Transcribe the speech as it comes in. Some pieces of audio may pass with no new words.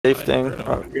Safe thing.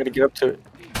 Oh, we gotta get up to it.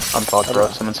 I'm fucked, bro.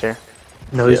 Someone's here.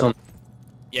 No, he's on.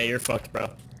 Yeah, you're fucked, bro.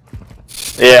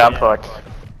 Yeah, I'm fucked.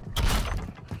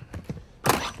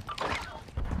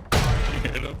 You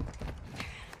heard him?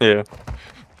 Yeah.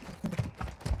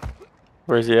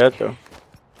 Where's he at though?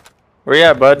 Where you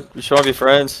at, bud? We should all be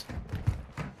friends.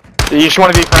 You just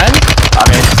want to be friends? I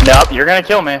mean, nope, you're gonna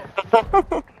kill me.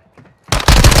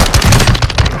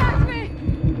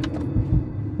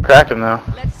 Cracked him though.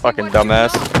 Fucking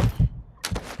dumbass.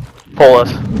 Pull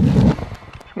us.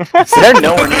 They're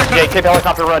nowhere near. Jake, take the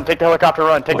helicopter run. Take the helicopter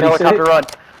run. Take the What'd you helicopter run.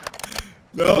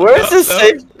 No, Where's this no.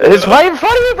 safe? It's right in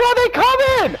front of you, bro. They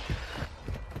coming.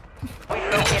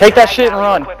 Take that shit and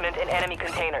run.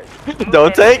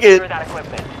 Don't take it.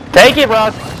 Take it, bro.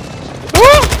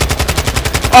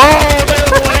 Oh,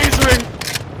 they're lasering.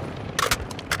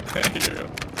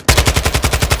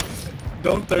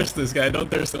 Don't thirst this guy.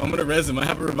 Don't thirst him. I'm gonna res him. I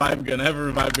have a revive gun.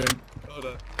 Hold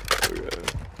on.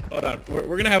 Hold on.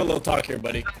 We're gonna have a little talk here,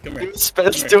 buddy. Come here.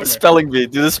 Do spelling bee.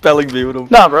 Do the spelling bee with him.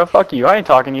 Nah, bro. Fuck you. I ain't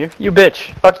talking to you. You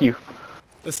bitch. Fuck you.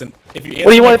 Listen, if you What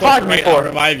do you answer wanna the question talk to me right, for? I'll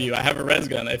revive you. I have a res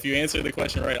gun. If you answer the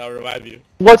question right, I'll revive you.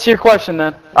 What's your question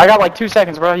then? I got like 2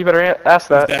 seconds, bro. You better ask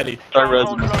that. Daddy. Start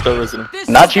resident.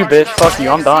 Not you, bitch. Fuck you.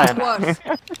 I'm dying.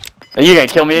 You gonna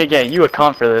kill me again? You a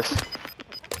cunt for this.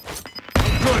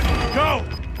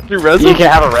 Did you res You him? can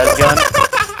have a res gun.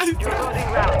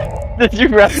 Did you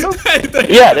res him?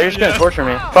 Yeah, they're just gonna torture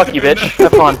me. Fuck you, bitch.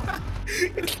 Have fun.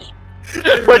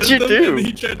 What'd you I do?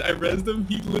 rezzed him.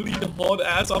 He literally hauled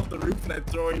ass off the roof and I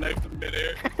throwing knife in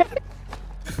midair.